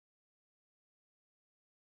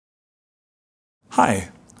Hi,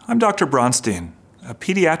 I'm Dr. Bronstein, a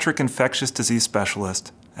pediatric infectious disease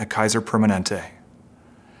specialist at Kaiser Permanente.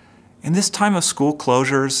 In this time of school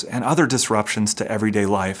closures and other disruptions to everyday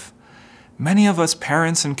life, many of us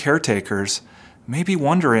parents and caretakers may be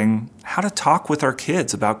wondering how to talk with our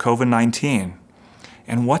kids about COVID-19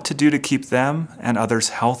 and what to do to keep them and others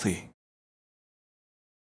healthy.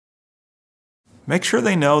 Make sure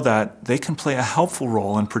they know that they can play a helpful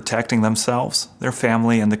role in protecting themselves, their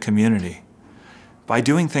family, and the community. By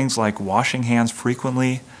doing things like washing hands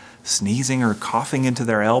frequently, sneezing or coughing into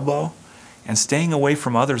their elbow, and staying away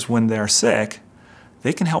from others when they're sick,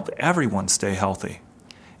 they can help everyone stay healthy.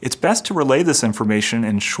 It's best to relay this information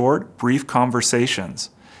in short, brief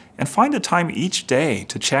conversations, and find a time each day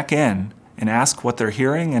to check in and ask what they're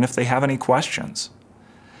hearing and if they have any questions.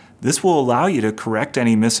 This will allow you to correct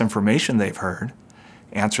any misinformation they've heard,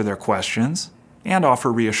 answer their questions, and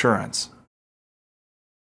offer reassurance.